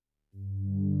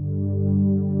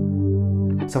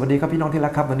สวัสดีครับพี่น้องที่รั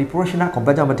กครับวันนี้พระวจนะของพ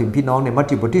ระเจ้ามาถึงพี่น้องในมัท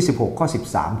ธิวบทที่16ข้อ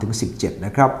13ถึง17น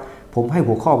ะครับผมให้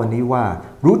หัวข้อวันนี้ว่า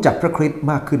รู้จักพระคริสต์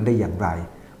มากขึ้นได้อย่างไร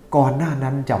ก่อนหน้า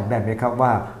นั้นจำได้ไหมครับว่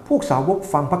าพวกสาวก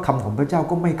ฟังพระคำของพระเจ้า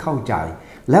ก็ไม่เข้าใจ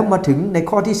แล้วมาถึงใน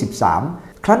ข้อที่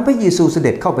13ครั้นพระเยซูเส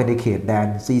ด็จเข้าไปในเขตแดน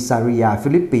ซีซาริยาฟิ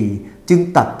ลิปปีจึง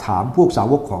ตรัสถามพวกสา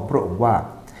วกของพระองค์ว่า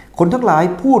คนทั้งหลาย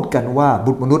พูดกันว่า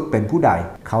บุตรมนุษย์เป็นผู้ใด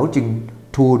เขาจึง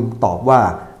ทูลตอบว่า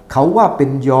เขาว่าเป็น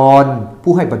ยอห์น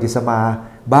ผู้ให้บัพติศมา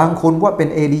บางคนว่าเป็น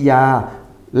เอลียา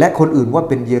และคนอื่นว่า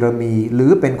เป็นเยเรมีหรื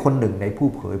อเป็นคนหนึ่งในผู้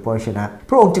เผยพระวจนะ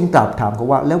พระองค์จึงตรัสถามเขา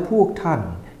ว่าแล้วพวกท่าน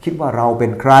คิดว่าเราเป็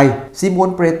นใครซิโมน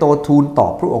เปโตรทูลตอ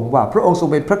บพระองค์ว่าพระองค์ทรง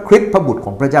เป็นพระคริสต์พระบุตรข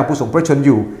องพระเจ้าผู้ทรงพระชนอ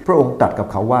ยู่พระองค์ตรัสกับ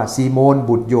เขาว่าซีโมน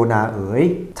บุตรโยนาเอ๋ย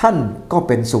ท่านก็เ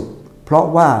ป็นสุขเพราะ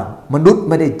ว่ามนุษย์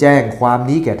ไม่ได้แจ้งความ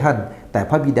นี้แก่ท่านแต่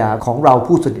พระบิดาของเรา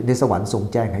ผู้สถิตในสวรรค์ทรง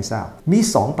แจ้งให้ทราบมี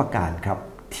2ประการครับ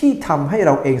ที่ทำให้เ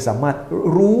ราเองสามารถ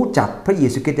รู้จักพระเย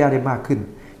ซูคริสต์ได้มากขึ้น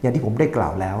อย่างที่ผมได้กล่า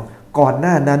วแล้วก่อนห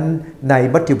น้านั้นใน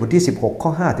มัทธิวบทที่16ข้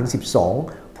อ5ถึง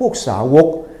12พวกสาวก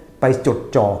ไปจด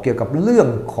จ่อเกี่ยวกับเรื่อง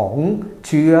ของเ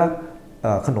ชื้อ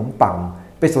ขนมปัง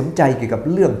ไปสนใจเกี่ยวกับ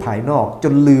เรื่องภายนอกจ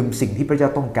นลืมสิ่งที่พระเจ้า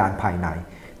ต้องการภายใน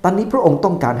ตอนนี้พระองค์ต้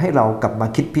องการให้เรากลับมา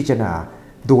คิดพิจารณา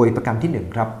โดยประการที่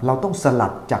1ครับเราต้องสลั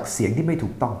ดจากเสียงที่ไม่ถู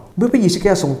กต้องเมื่อพระเยซูคริ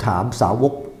สต์ทรงถามสาว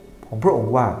กของพระอง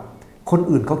ค์ว่าคน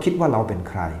อื่นเขาคิดว่าเราเป็น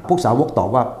ใครพวกสาวกตอบ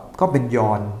ว่าก็เป็นย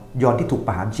อห์นที่ถูกป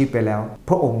ระหารชีวิตไปแล้ว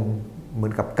พระองค์เหมื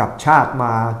อนกับกลับชาติม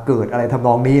าเกิดอะไรทำน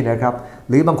องนี้นะครับ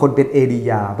หรือบางคนเป็นเอลี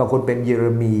ยาบางคนเป็นเยเร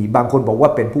มีบางคนบอกว่า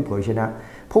เป็นผู้เผยชนะ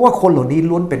เพราะว่าคนเหล่านี้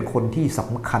ล้วนเป็นคนที่ส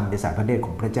ำคัญในสายพระเนตรข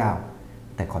องพระเจ้า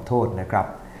แต่ขอโทษนะครับ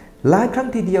หลายครั้ง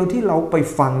ทีเดียวที่เราไป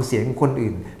ฟังเสียงคน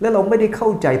อื่นและเราไม่ได้เข้า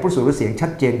ใจพระสุรเสียงชั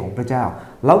ดเจนของพระเจ้า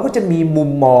เราก็จะมีมุม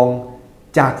มอง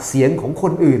จากเสียงของค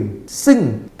นอื่นซึ่ง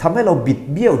ทำให้เราบิด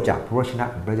เบี้ยวจากพระวจนะ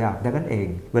ของพระเจ้าดังนั้นเอง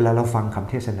เวลาเราฟังคำ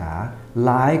เทศนาห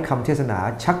ลายคำเทศนา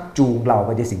ชักจูงเราไป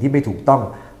ในสิ่งที่ไม่ถูกต้อง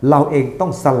เราเองต้อ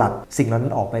งสลัดสิ่งนั้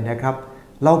นออกไปนะครับ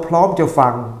เราพร้อมจะฟั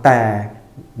งแต่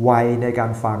ไวในกา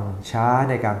รฟังช้า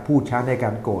ในการพูดช้าในกา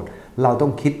รโกรธเราต้อ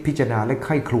งคิดพิจารณาและไ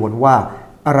ข้ครวญว่า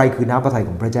อะไรคือน้ำพระทัย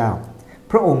ของพระเจ้า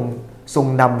พระองค์ทรง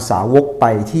นำสาวกไป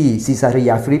ที่ซิซาริ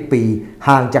ยาฟิลิปปี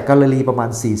ห่างจากกาลิลีประมาณ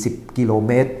40กิโล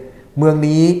เมตรเมือง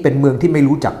นี้เป็นเมืองที่ไม่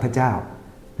รู้จักพระเจ้า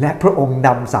และพระองค์น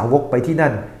ำสาวกไปที่นั่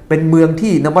นเป็นเมือง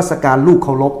ที่นมัสการลูกเค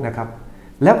ารพนะครับ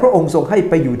และพระองค์ทรงให้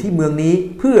ไปอยู่ที่เมืองนี้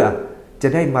เพื่อจะ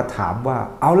ได้มาถามว่า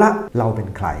เอาละเราเป็น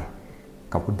ใคร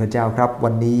ขอบคุณพระเจ้าครับวั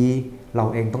นนี้เรา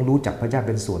เองต้องรู้จักพระเจ้าเ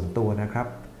ป็นส่วนตัวนะครับ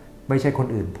ไม่ใช่คน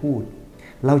อื่นพูด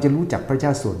เราจะรู้จักพระเจ้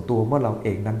าส่วนตัวเมื่อเราเอ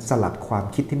งนั้นสลัดความ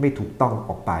คิดที่ไม่ถูกต้องอ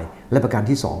อกไปและประการ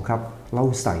ที่2ครับเรา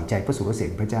ใส่ใจพระสุรเสีย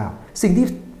งพระเจ้าสิ่งที่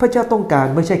พระเจ้าต้องการ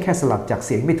ไม่ใช่แค่สลัดจากเ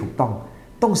สียงไม่ถูกต้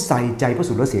องใส่ใจพระ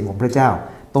สุรเสียงของพระเจ้า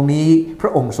ตรงนี้พร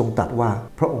ะองค์ทรงตรัสว่า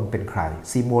พระองค์เป็นใคร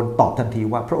ซีโมนตอบทันที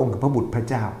ว่าพระองค์คือพระบุตรพระ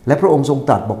เจ้าและพระองค์ทรง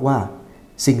ตรัสบอกว่า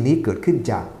สิ่งนี้เกิดขึ้น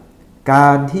จากกา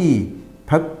รที่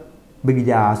พระบิ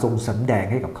ดาทรงสำแดง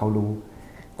ให้กับเขารู้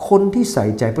คนที่ใส่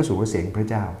ใจพระสุรเสียงพระ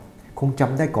เจ้าคงจ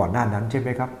ำได้ก่อนหน้านั้นใช่ไหม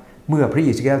ครับเมื่อพระเย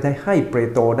ซูคริสต์ได้ให้เป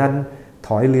โตรนั้นถ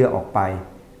อยเรือออกไป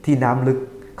ที่น้ำลึก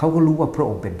เขาก็รู้ว่าพระอ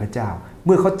งค์เป็นพระเจ้าเ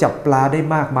มื่อเขาจับปลาได้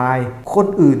มากมายคน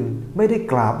อื่นไม่ได้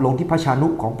กราบลงที่พระชานุ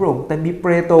ของพระองค์แต่มีเป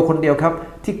โตรคนเดียวครับ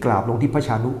ที่กราบลงที่พระช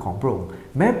านุของพระองค์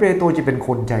แม้เปโตรจะเป็นค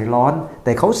นใจร้อนแ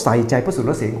ต่เขาใส่ใจพระสุ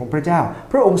รเสียงของพระเจ้า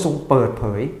พระองค์ทรงเปิดเผ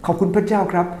ยขอบคุณพระเจ้า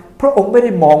ครับพระองค์ไม่ไ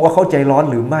ด้มองว่าเขาใจร้อน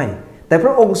หรือไม่แต่พร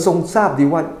ะองค์ทรงทราบดี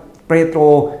ว่าเปโตร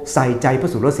ใส่ใจพระ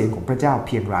สุรเสียงของพระเจ้าเ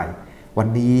พียงไรวัน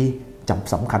นี้จ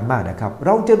ำสำคัญมากนะครับเ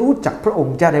ราจะรู้จักพระอง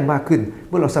ค์เจ้าได้มากขึ้น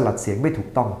เมื่อเราสลัดเสียงไม่ถูก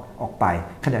ต้องออกไป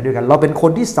ขณะเดียวกันเราเป็นค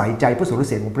นที่ใส่ใจพระสุรเ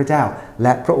สียงของพระเจ้าแล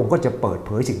ะพระองค์ก็จะเปิดเ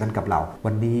ผยสิ่งนั้นกับเรา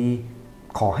วันนี้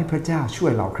ขอให้พระเจ้าช่ว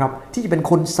ยเราครับที่จะเป็น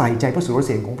คนใส่ใจพระสุรเ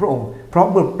สียงของพระองค์เพราะ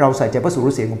เมื่อเราใส่ใจพระสุร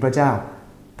เสียงของพระเจ้า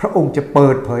พระองค์จะเปิ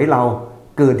ดเผยเรา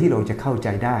เกินที่เราจะเข้าใจ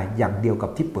ได้อย่างเดียวกับ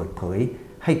ที่เปิดเผย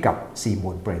ให้กับซีโม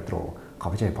นเปโตรขอ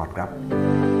พระเจ้าอวยพรครับ